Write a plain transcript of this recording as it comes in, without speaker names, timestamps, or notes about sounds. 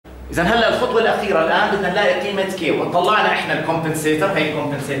اذا هلا الخطوه الاخيره الان بدنا نلاقي قيمه كي، وطلعنا احنا الكومبنسيتر، هي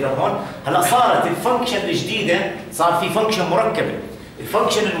الكومبنسيتر هون. هلا صارت الفانكشن الجديده، صار في فانكشن مركبه.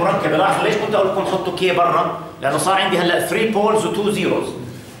 الفانكشن المركبه لاحظوا ليش كنت اقول لكم حطوا كي برا؟ لانه صار عندي هلا 3 بولز و2 زيروز.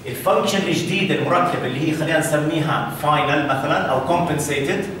 الفانكشن الجديده المركبه اللي هي خلينا نسميها فاينل مثلا او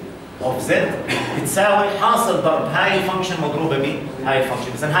كومبنسيتد اوف زد بتساوي حاصل ضرب هاي الفانكشن مضروبه بهاي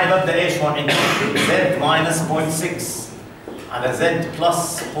الفانكشن. اذا هاي ببدا ايش هون عندي؟ زد ماينس 0.6 على زد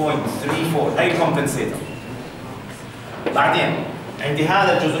بلس 0.34 هي الكومبنسيتر. بعدين عندي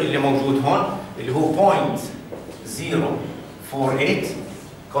هذا الجزء اللي موجود هون اللي هو 0.048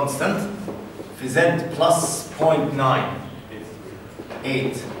 كونستنت في زد بلس 0.983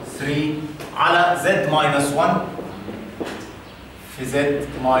 على زد ماينس 1 في زد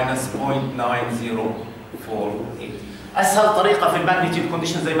ماينس 0.9048. اسهل طريقه في الماجنتيود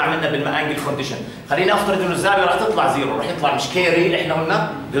كونديشن زي ما عملنا بالانجل كونديشن. خليني افترض انه الزاويه راح تطلع زيرو، راح يطلع مش كي ريل، احنا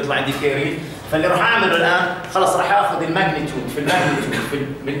قلنا بده يطلع عندي كي ريل. فاللي راح اعمله الان خلص راح اخذ الماجنتيود في الماجنتيود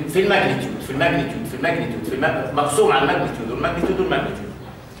في الماجنتيود في الماجنتيود في الماجنتيود في مقسوم على الماجنتيود والماجنتيود والماجنتيود.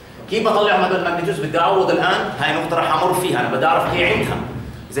 كيف بطلعهم هذول الماجنتيودز؟ بدي اعوض الان، هاي نقطه راح امر فيها، انا بدي اعرف كي عندها.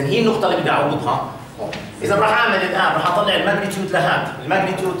 اذا هي النقطه اللي بدي اعوضها. اذا راح اعمل الان راح اطلع الماجنتيود لهاد،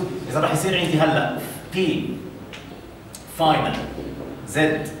 الماجنتيود اذا راح يصير عندي هلا بي فاينل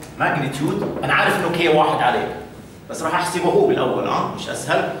زد ماجنتيود، انا عارف انه كي واحد عليه بس راح احسبه هو بالاول مش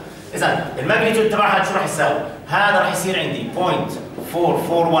اسهل. اذا الماجنتيود تبعها شو راح يساوي؟ هذا راح يصير عندي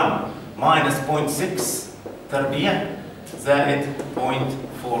 0.441 ماينس 0.6 تربيع زائد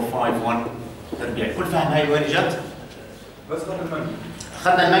 0.451 تربيع. كل فهم هاي وين اجت؟ بس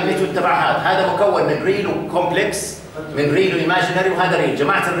اخذنا الماجنتيود تبع هذا مكون من ريل وكومبلكس، من ريل وايماجينري، وهذا ريل.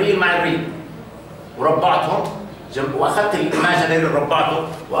 جمعت الريل مع الريل وربعتهم، واخذت الايماجينري ربعته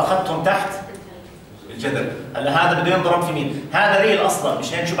واخذتهم تحت الجذر. هلا هذا بده ينضرب في مين؟ هذا ريل اصلا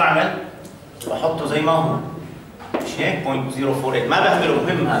مش هيك. شو بعمل؟ بحطه زي ما هو مش هيك 0.048 ما بهمله.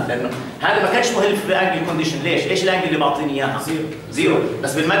 مهم هذا لانه هذا ما كانش مهم في الانجل كونديشن. ليش؟ ايش الانجل اللي بعطيني اياها؟ زيرو.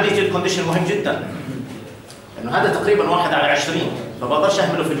 بس بالماجنتيود كونديشن مهم جدا لانه هذا تقريبا 1 على 20 فبقدرش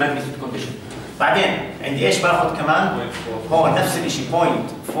اهمله في الماجنتيود كونديشن. بعدين عندي ايش باخذ كمان؟ هون نفس الشيء 0.441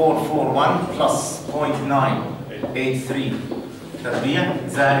 بلس 0.983 تربيع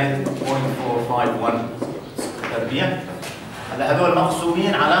زائد 0.451 تربيع. هلا هذول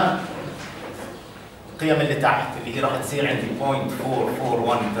مقسومين على القيم اللي تحت اللي هي راح تصير عندي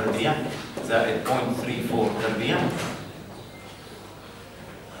 0.441 تربيع زائد 0.34 تربيع.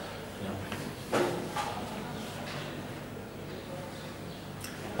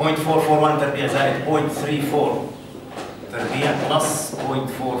 .441 تربيع زائد 0.34 تربيع بلس 0.451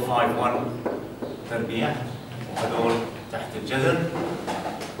 تربيع، وهذول تحت الجذر.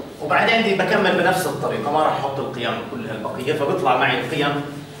 وبعدين عندي بكمل بنفس الطريقه، ما راح احط القيم كلها البقيه، فبيطلع معي القيم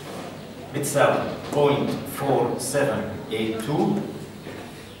بتساوي 0.4782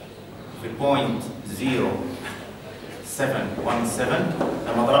 في 0.0717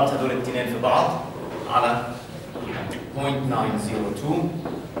 لما ضربت هذول الاثنين في بعض على 0.902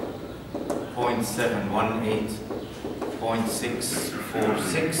 0.718 0.646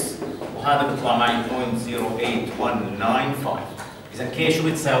 وهذا بيطلع معي 0.08195. اذا كي شو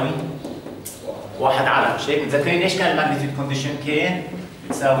بتساوي؟ 1 على، مش هيك؟ متذكرين ايش كان الماجنتيود كونديشن؟ كي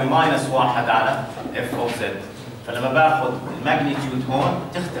بتساوي ماينس 1 على اف اوف زد. فلما باخذ الماجنتيود هون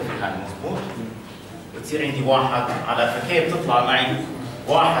تختفي هاي مضبوط، بتصير عندي 1 على، فكي بتطلع معي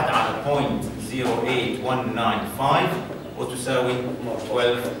 1 على 0.08195 وتساوي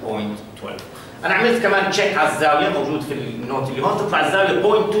 12.12. انا عملت كمان تشيك على الزاويه موجود في النوت اللي هون، تطلع الزاويه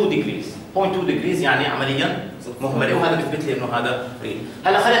 0.2 ديجريز. 0.2 ديجريز يعني عمليا مهمله، وهذا بيثبت لي انه هذا ريل.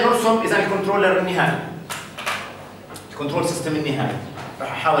 هلا خلينا نرسم اذا الكنترولر النهائي، الكنترول سيستم النهائي.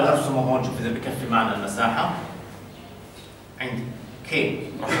 راح احاول ارسمه هون، شوف اذا بكفي معنا المساحه. عندي كي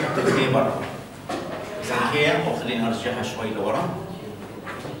راح احط الكي برا، اذا كي او خليني ارجعها شوي لورا.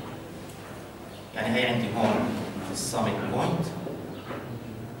 يعني هي عندي هون الساميك بوينت،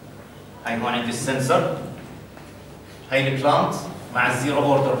 هاي هون عندي السنسر، هاي البلانت مع الزيرو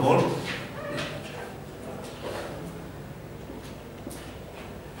اوردر بول،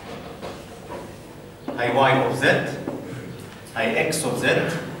 هاي واي اوف زد، هاي اكس اوف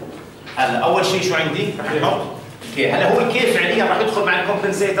زد. هلا اول شيء شو عندي؟ رح نحط الكي. هلا هو الكي فعليا رح يدخل مع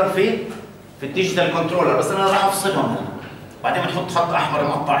الكومبنسيتر في الديجيتال كنترولر، بس انا راح افصلهم هلا. بعدين بنحط خط احمر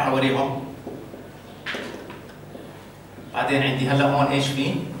مقطع حواليهم. بعدين عندي هلا هون ايش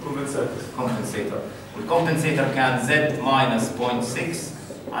في؟ كومبنسيتر. والكومبنسيتر كان زد ماينس 0.6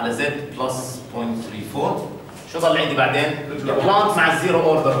 على زد بلس 0.34. شو ضل عندي بعدين؟ البلانت مع الزيرو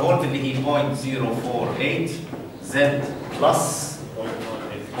اوردر هولد اللي هي 0.048 زد بلس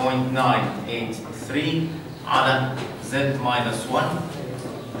 0.983 على z minus 1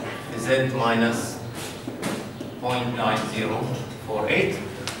 z minus 0.9048.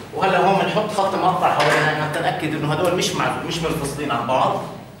 وهلا هون بنحط خط مقطع حوالينا حتى نتاكد انه هدول مش منفصلين عن بعض.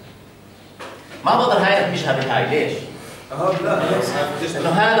 ما بقدر هاي ادمجها بهاي، ليش؟ لا لانه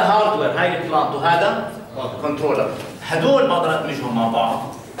هذا هاردوير، هاي البلانت وهذا كنترولر، هدول بقدر ادمجهم مع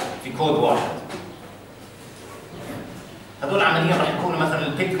بعض في كود واحد. هدول عمليا راح يكونوا مثلا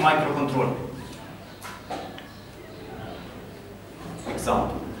البيك مايكرو كنترولر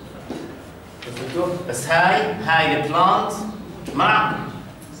اكزامبل. بس هاي البلانت مع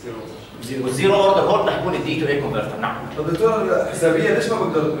والزيرو اوردر هورد رح يكون الدي تو اي كونفرتر. نعم دكتور، حسابيا ليش ما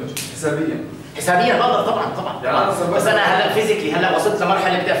بقدر ادمج؟ حسابيا بقدر طبعا يعني بس انا هلا فيزيكلي هلا وصلت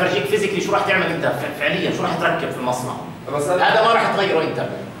لمرحله بدي افرجيك فيزيكلي شو راح تعمل انت فعليا، شو راح تركب في المصنع. هذا ما راح تغيره انت.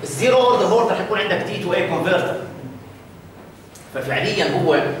 الزيرو اوردر هورد رح يكون عندك دي تو اي كونفرتر، ففعليا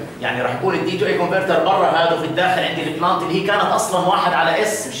هو يعني راح يكون الدي تو اي كونفرتر برا هذا، وفي الداخل عندي البلانت اللي هي كانت اصلا 1 على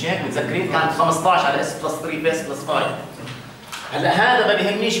اس، مش هيك متذكرين؟ كانت 15 على اس بلس 3 بس بلس 5. هلا هذا ما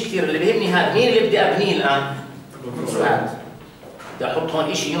بيهمنيش كثير، اللي بيهمني هذا. مين اللي بدي ابنيه الان؟ هذا بدي احط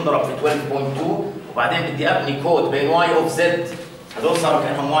هون شيء ينضرب في 12.2 وبعدين بدي ابني كود بين واي اوف زد، هذول صاروا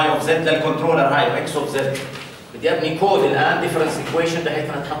كانهم واي اوف زد للكنترولر هاي واكس اوف زد. بدي ابني كود الان ديفرنس ايكويشن بحيث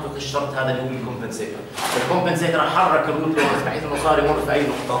انها تحقق الشرط هذا اللي هو الكومبنسيتر. الكومبنسيتر حرك الروت لورس بحيث انه صار يمر في اي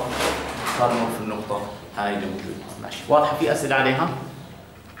نقطه، صار يمر في النقطه هاي اللي موجوده. ماشي، واضحه؟ في اسئله عليها؟